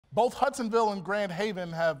Both Hudsonville and Grand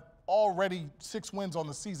Haven have already 6 wins on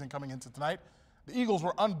the season coming into tonight. The Eagles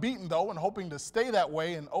were unbeaten, though, and hoping to stay that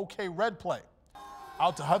way in OK Red play.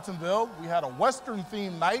 Out to Hudsonville, we had a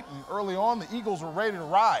Western-themed night, and early on, the Eagles were ready to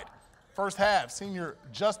ride. First half, senior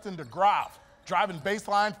Justin DeGraaf driving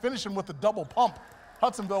baseline, finishing with a double pump.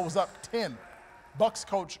 Hudsonville was up 10. Bucks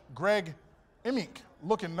coach Greg Emink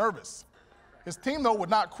looking nervous. His team, though, would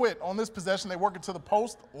not quit. On this possession, they work it to the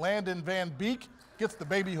post. Landon Van Beek gets the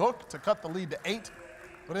baby hook to cut the lead to 8.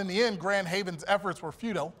 But in the end, Grand Haven's efforts were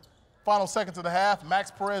futile. Final seconds of the half,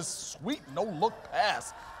 Max Perez sweet no-look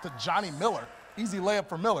pass to Johnny Miller. Easy layup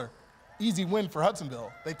for Miller. Easy win for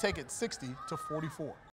Hudsonville. They take it 60-44.